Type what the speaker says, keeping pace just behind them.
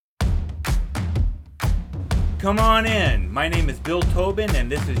Come on in. My name is Bill Tobin, and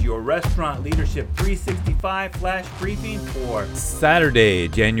this is your Restaurant Leadership 365 flash briefing for Saturday,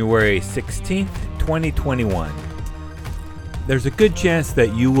 January 16th, 2021. There's a good chance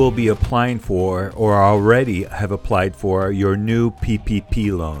that you will be applying for or already have applied for your new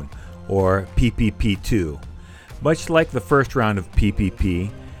PPP loan or PPP2. Much like the first round of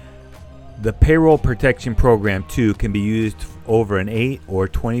PPP, the Payroll Protection Program 2 can be used over an 8 or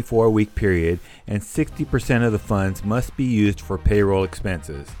 24-week period, and 60% of the funds must be used for payroll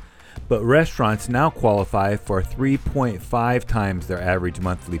expenses. But restaurants now qualify for 3.5 times their average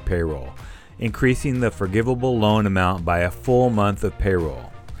monthly payroll, increasing the forgivable loan amount by a full month of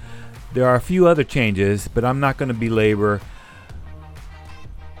payroll. There are a few other changes, but I'm not going to belabor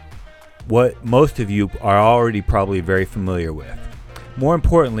what most of you are already probably very familiar with. More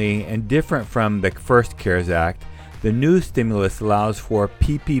importantly, and different from the first CARES Act, the new stimulus allows for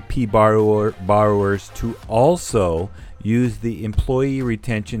PPP borrowers to also use the Employee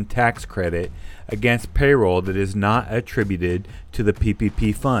Retention Tax Credit against payroll that is not attributed to the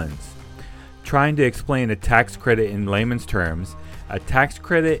PPP funds. Trying to explain a tax credit in layman's terms, a tax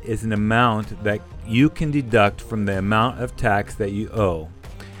credit is an amount that you can deduct from the amount of tax that you owe.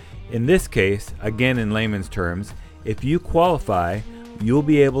 In this case, again in layman's terms, if you qualify, you'll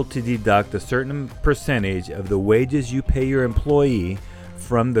be able to deduct a certain percentage of the wages you pay your employee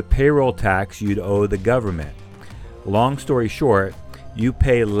from the payroll tax you'd owe the government. Long story short, you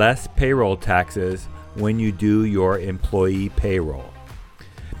pay less payroll taxes when you do your employee payroll.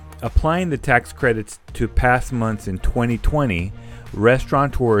 Applying the tax credits to past months in 2020,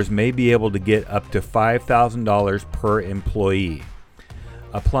 restaurateurs may be able to get up to $5,000 per employee.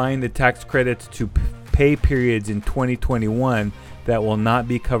 Applying the tax credits to pay periods in 2021 that will not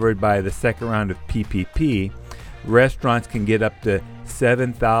be covered by the second round of PPP, restaurants can get up to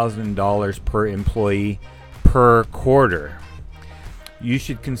 $7,000 per employee per quarter. You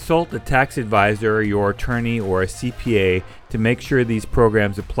should consult a tax advisor, your attorney, or a CPA to make sure these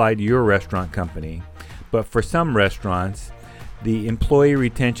programs apply to your restaurant company. But for some restaurants, the Employee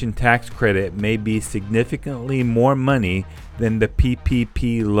Retention Tax Credit may be significantly more money than the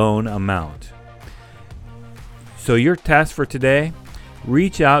PPP loan amount. So your task for today,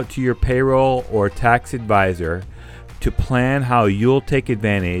 reach out to your payroll or tax advisor to plan how you'll take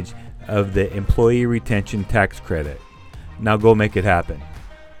advantage of the Employee Retention Tax Credit. Now go make it happen.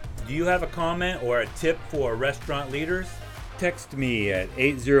 Do you have a comment or a tip for restaurant leaders? Text me at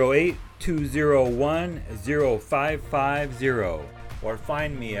 808-201-0550 or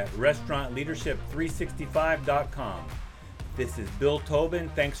find me at restaurantleadership365.com. This is Bill Tobin.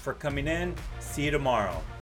 Thanks for coming in. See you tomorrow.